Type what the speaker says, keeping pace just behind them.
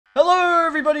Hello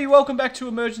everybody, welcome back to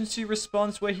Emergency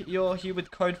Response. You're here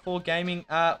with Code 4 Gaming.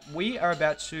 We are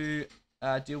about to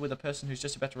deal with a person who's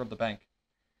just about to rob the bank.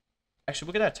 Actually,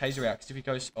 we'll get our taser out, because if he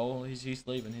goes, oh, he's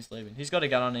leaving. He's got a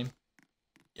gun on him.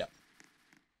 Yep.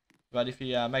 But if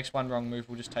he makes one wrong move,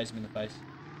 we'll just tase him in the face.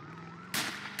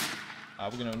 We're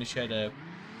going to initiate a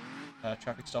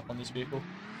traffic stop on this vehicle.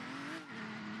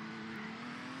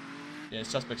 Yeah,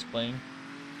 suspect's fleeing.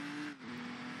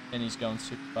 And he's going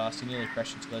super fast. He nearly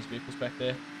crashed into those vehicles back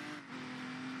there.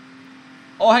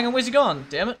 Oh, hang on, where's he gone?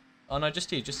 Damn it. Oh no, just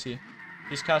here.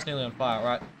 His car's nearly on fire,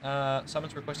 right.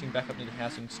 Someone's requesting backup near the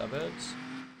housing suburbs.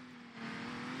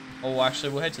 Oh,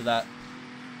 actually, we'll head to that.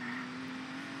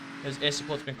 Because air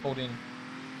support's been called in.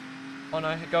 Oh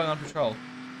no, going on patrol.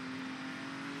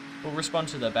 We'll respond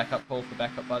to the backup call for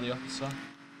backup by the officer.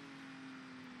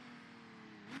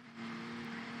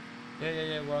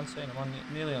 Yeah, we're on scene. I'm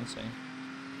nearly on scene.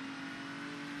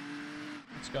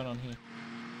 What's going on here?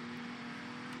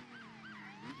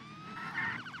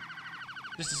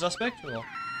 Is this a suspect or? Look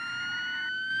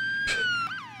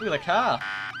at the car.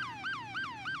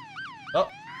 Oh,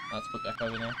 let's put back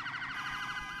over now.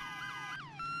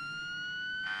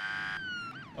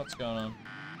 What's going on?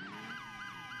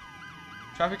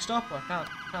 Traffic stop? I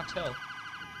can't tell.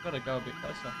 Gotta go a bit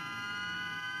closer.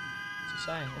 What's he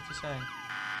saying?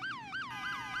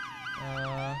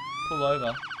 Pull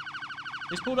over.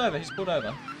 He's pulled over.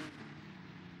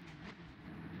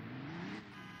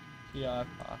 PI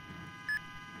Park.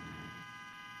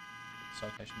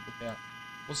 Citation book out.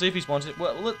 We'll see if he's wanted.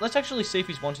 Well, let's actually see if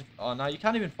he's wanted. Oh no, you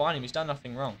can't even find him. He's done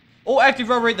nothing wrong. Oh, active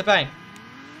robbery at the bank.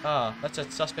 Ah, that's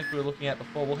a suspect we were looking at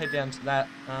before. We'll head down to that.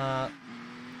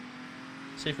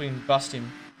 See if we can bust him.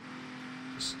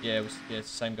 Yeah, it's the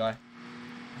same guy.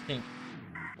 I think.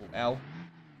 Oh, ow.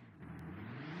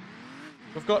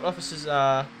 We've got officers.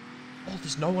 Oh,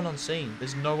 there's no one on scene.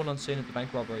 There's no one on scene at the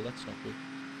bank robbery. That's not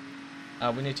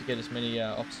good. We need to get as many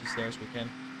officers there as we can.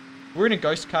 We're in a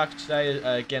ghost car today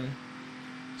again,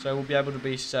 so we'll be able to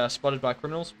be spotted by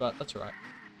criminals, but that's alright.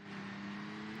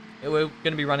 We're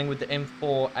going to be running with the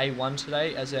M4A1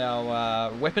 today as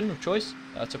our weapon of choice.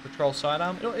 It's a patrol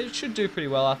sidearm. It should do pretty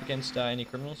well up against any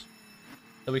criminals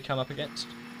that we come up against.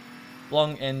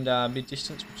 Long and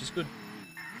mid-distance, which is good.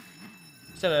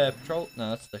 Is that a patrol? No,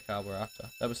 that's the car we're after.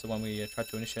 That was the one we tried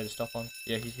to initiate a stop on.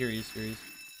 Yeah, here he is. Get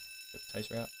the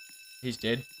taser out. He's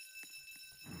dead.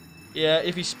 Yeah,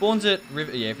 if he spawns at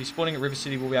if he's spawning at River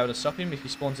City, we'll be able to stop him. If he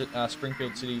spawns at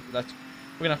Springfield City, we're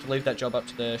gonna have to leave that job up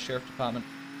to the sheriff department.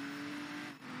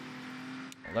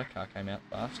 Oh, that car came out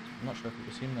fast. I'm not sure if it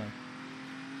was him though.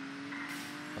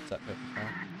 What's that purple car?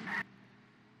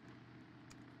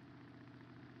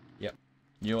 Yep,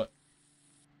 knew it.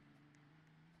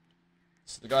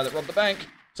 This is the guy that robbed the bank.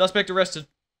 Suspect arrested.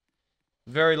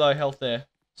 Very low health there.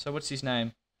 So what's his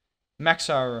name?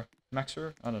 Maxar?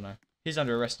 I don't know. He's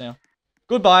under arrest now.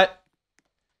 Goodbye.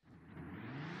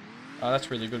 Oh,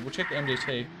 that's really good. We'll check the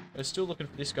MDT. We're still looking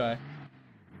for this guy.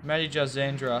 Matty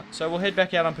Jazandra. So we'll head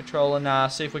back out on patrol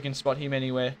and see if we can spot him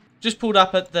anywhere. Just pulled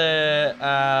up at the,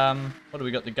 what do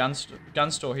we got? The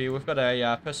gun store here. We've got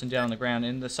a person down on the ground,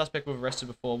 and the suspect we've arrested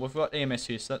before. We've got EMS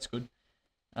here, so that's good.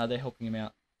 They're helping him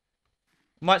out.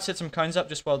 Might set some cones up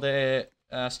just while they're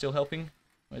still helping.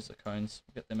 Where's the cones?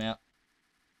 We'll get them out.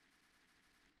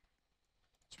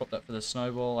 Swap that for the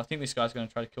snowball. I think this guy's going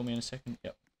to try to kill me in a second.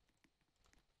 Yep.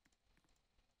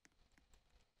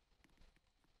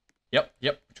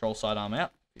 Patrol sidearm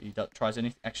out. He tries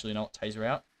anything. Actually, not taser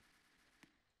out.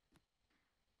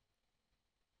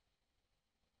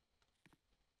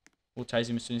 We'll tase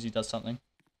him as soon as he does something.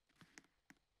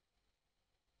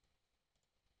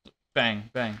 Bang,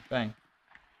 bang, bang.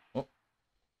 Oh.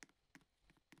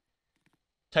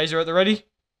 Taser at the ready.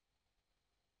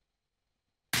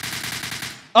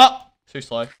 Oh! Too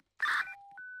slow.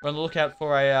 We're on the lookout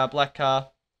for a black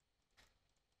car.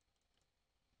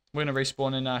 We're going to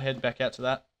respawn and head back out to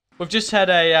that. We've just had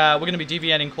a, we're going to be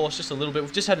deviating course just a little bit.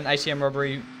 We've just had an ATM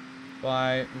robbery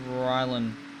by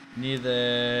Rylan near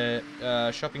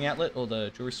the shopping outlet or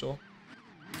the jewelry store.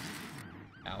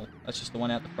 Ow. That's just the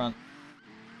one out the front.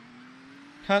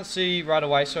 Can't see right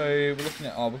away, so we're looking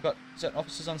at, we've got, is that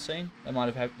officers on scene? They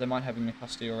might have him in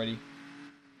custody already.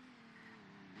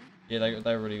 Yeah,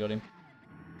 they already got him.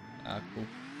 Cool.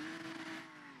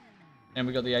 And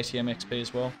we got the ATM XP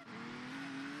as well.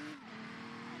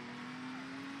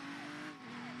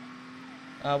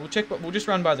 We'll check, but we'll just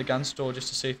run by the gun store just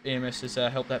to see if EMS has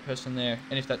helped that person there,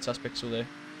 and if that suspect's still there.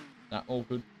 Nah, all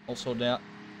good, all sorted out.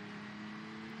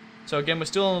 So again, we're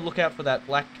still on the lookout for that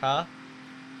black car.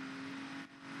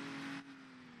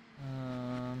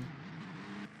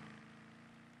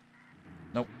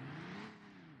 Nope.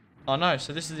 Oh no,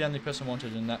 so this is the only person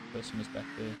wanted and that person was back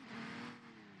there.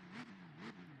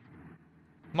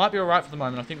 Might be alright for the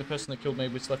moment. I think the person that killed me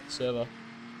was left the server.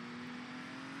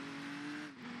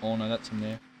 Oh no, that's him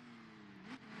there.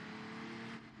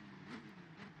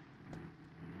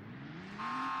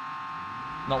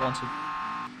 Not wanted.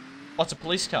 Oh, it's a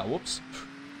police car. Whoops.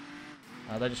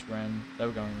 They just ran. They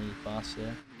were going really fast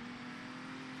there.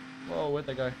 Whoa, where'd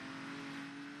they go?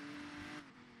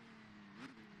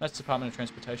 That's Department of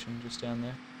Transportation just down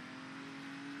there.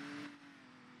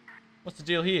 What's the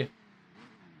deal here?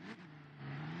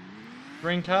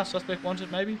 Green car, suspect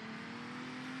wanted maybe?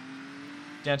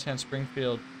 Downtown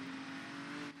Springfield.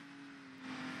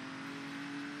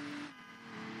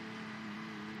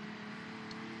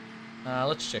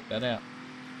 Let's check that out.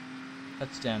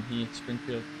 That's down here,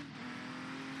 Springfield.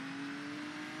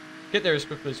 Get there as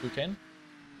quickly as we can.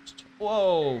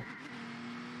 Whoa!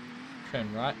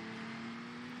 Turn right.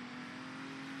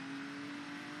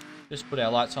 Just put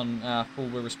our lights on full,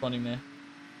 we're responding there.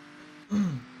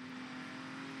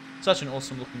 Such an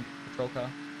awesome looking patrol car.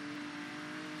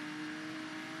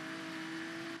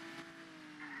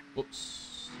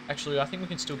 Whoops. Actually, I think we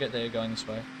can still get there going this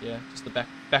way. Yeah, just the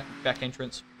back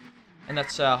entrance. And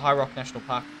that's High Rock National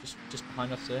Park, just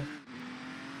behind us there.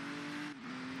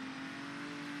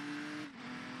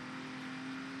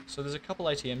 So there's a couple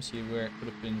ATMs here where it could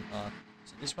have been.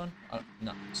 Is it this one?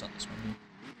 No, it's not this one here.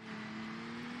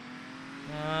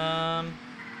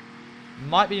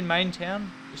 Might be in main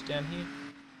town, just down here.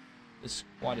 There's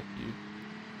quite a few.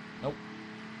 Nope.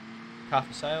 Car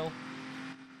for sale.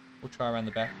 We'll try around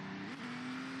the back.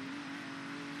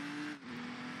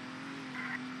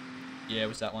 Yeah, it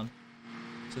was that one.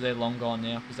 So they're long gone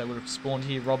now, because they would have spawned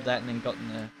here, robbed that, and then gotten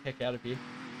the heck out of here.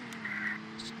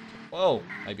 Whoa,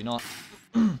 maybe not.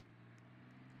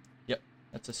 Yep,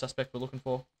 that's the suspect we're looking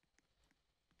for.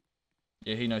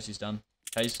 Yeah, he knows he's done.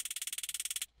 Case.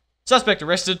 Suspect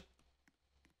arrested.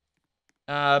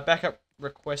 Backup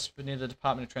request for near the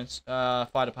Department of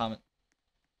Fire Department.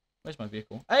 Where's my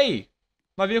vehicle? Hey!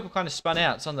 My vehicle kind of spun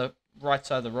out. It's on the right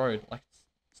side of the road. Like,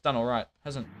 it's done alright.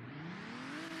 Hasn't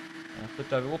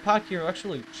flipped over. We'll park here. We'll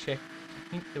actually check. I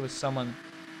think there was someone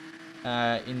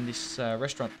in this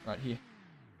restaurant right here.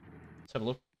 Let's have a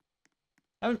look.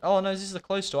 Oh no, this is the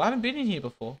clothes store. I haven't been in here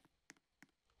before.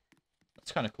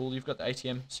 That's kind of cool. You've got the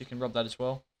ATM, so you can rob that as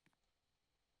well.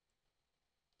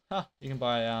 Huh, you can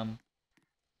buy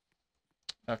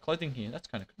clothing here. That's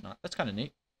kind of nice. That's kind of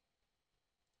neat.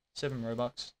 7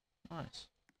 Robux. Nice.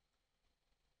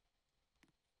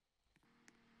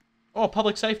 Oh,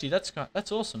 public safety. That's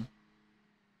awesome.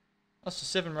 That's for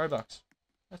 7 Robux.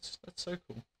 That's so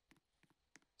cool.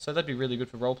 So that'd be really good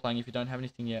for role playing if you don't have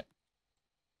anything yet.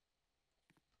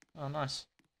 Oh, nice.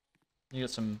 You got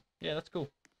some. Yeah, that's cool.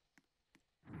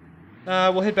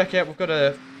 We'll head back out. We've got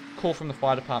a call from the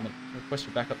fire department. Request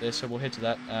for backup there, so we'll head to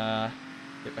that.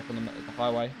 Get back on the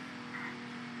highway.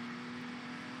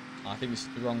 Oh, I think this is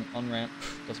the wrong on-ramp.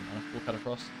 Doesn't matter. We'll cut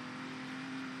across.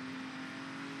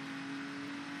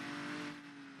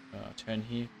 Turn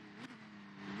here.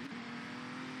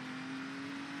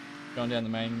 Going down the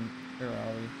main. Where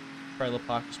are we? Trailer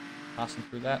park. Just passing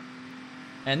through that.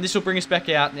 And this will bring us back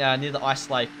out near the ice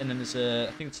lake. And then there's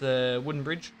I think it's a wooden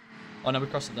bridge. Oh no, we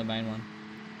crossed at the main one.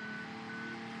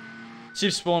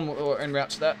 Civ spawn, we're en route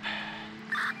to that.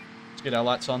 Let's get our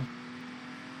lights on.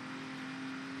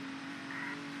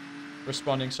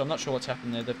 Responding, so I'm not sure what's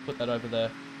happened there. They've put that over there.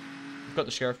 We've got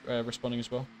the sheriff responding as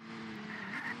well.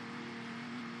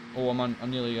 Oh,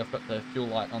 I've got the fuel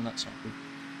light on, that's not good.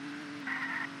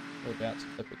 Whereabouts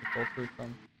if they put the call through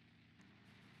from?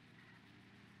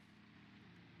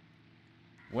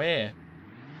 Where?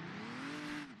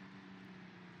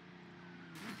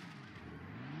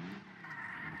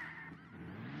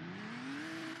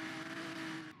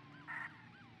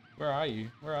 Where are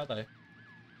you? Where are they?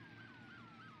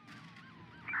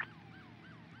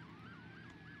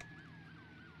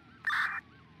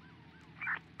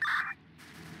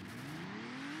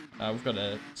 We've got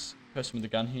a person with a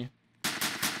gun here.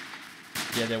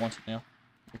 Yeah, they're wanted now.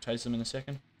 We'll tase them in a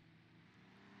second.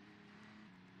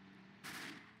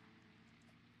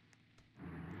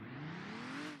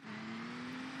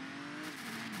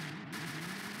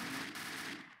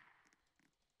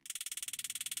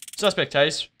 Suspect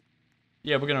tase.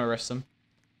 Yeah, we're gonna arrest them.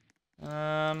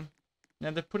 Now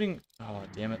they're putting. Oh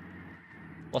damn it!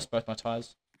 Lost both my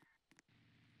tires.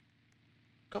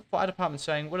 Got fire department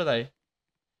saying, what are they?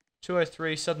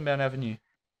 203 Southernbound Avenue.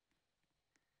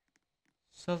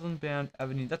 Southernbound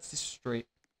Avenue. That's this street.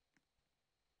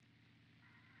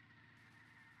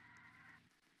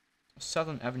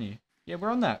 Southern Avenue. Yeah,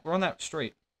 we're on that. We're on that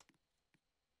street.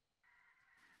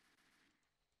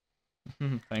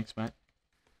 Thanks, mate.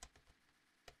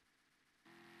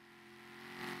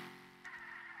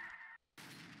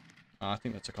 I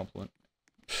think that's a compliment.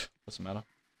 Doesn't matter.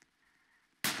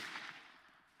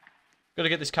 Got to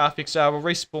get this car fixed. We'll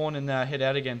respawn and head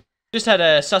out again. Just had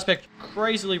a suspect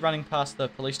crazily running past the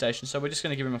police station, so we're just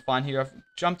going to give him a fine here. I've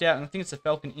jumped out, and I think it's the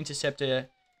Falcon Interceptor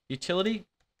utility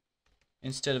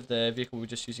instead of the vehicle we're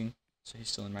just using. So he's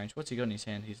still in range. What's he got in his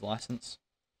hand? His license.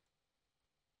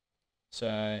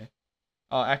 So,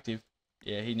 oh, active.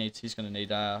 Yeah, he's going to need,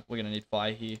 we're going to need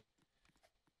fire here.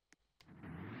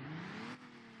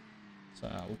 So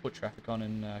we'll put traffic on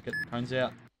and get the cones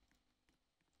out.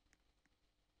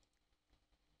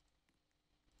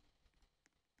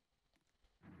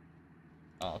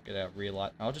 I'll get our rear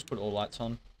light. I'll just put all lights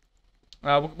on.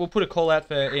 We'll put a call out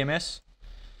for EMS.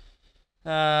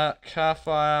 Car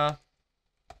fire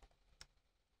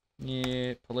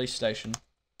near police station.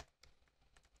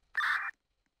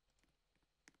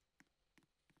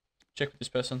 Check with this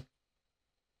person.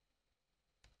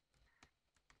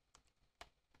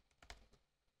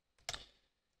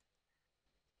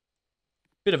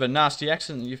 Bit of a nasty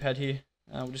accident you've had here.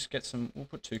 We'll just get some. We'll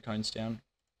put 2 cones down.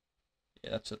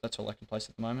 Yeah, that's all I can place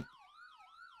at the moment.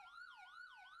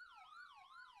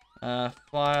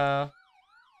 Fire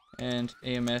and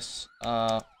EMS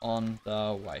are on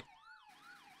the way.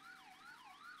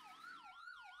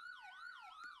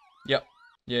 Yep.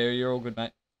 Yeah, you're all good,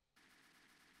 mate.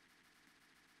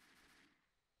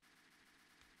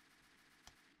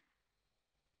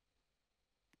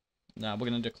 Nah, we're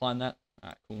going to decline that.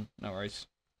 Alright, cool. No worries.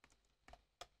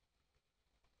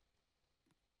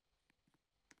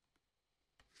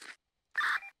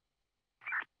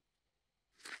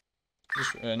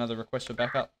 Just another request for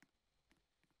backup.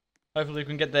 Hopefully we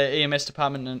can get the EMS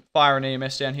department and fire and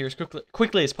EMS down here as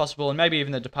quickly as possible, and maybe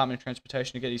even the Department of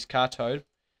Transportation to get his car towed.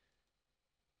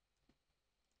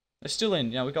 They're still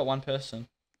in. Yeah, we've got one person.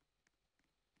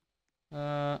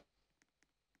 Yeah,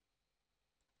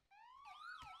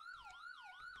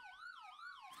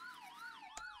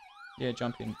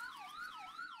 jump in.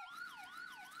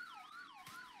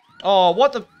 Oh,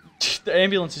 what the... The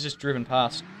ambulance is just driven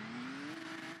past.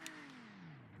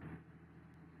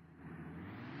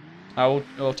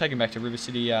 We'll take him back to River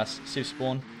City, Civ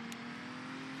Spawn.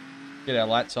 Get our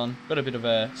lights on. Got a bit of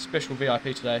a special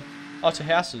VIP today. Oh, it's a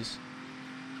houses.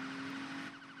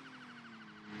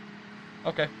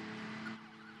 Okay.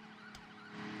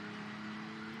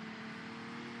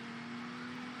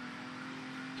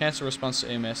 Cancel response to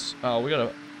EMS. Oh, we got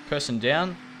a person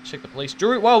down. Check the police.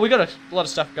 Jury. Whoa, we got a lot of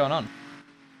stuff going on.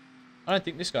 I don't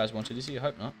think this guy's wanted, is he? I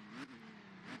hope not.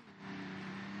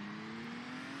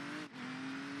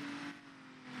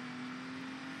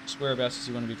 Whereabouts does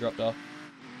he want to be dropped off?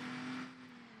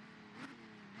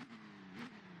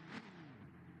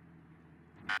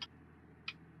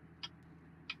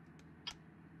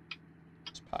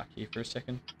 Let's park here for a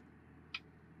second.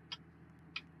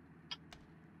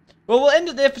 Well, we'll end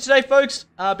it there for today, folks.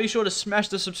 Be sure to smash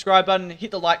the subscribe button, hit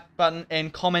the like button,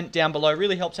 and comment down below. It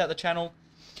really helps out the channel.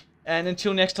 And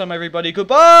until next time, everybody,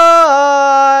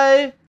 goodbye!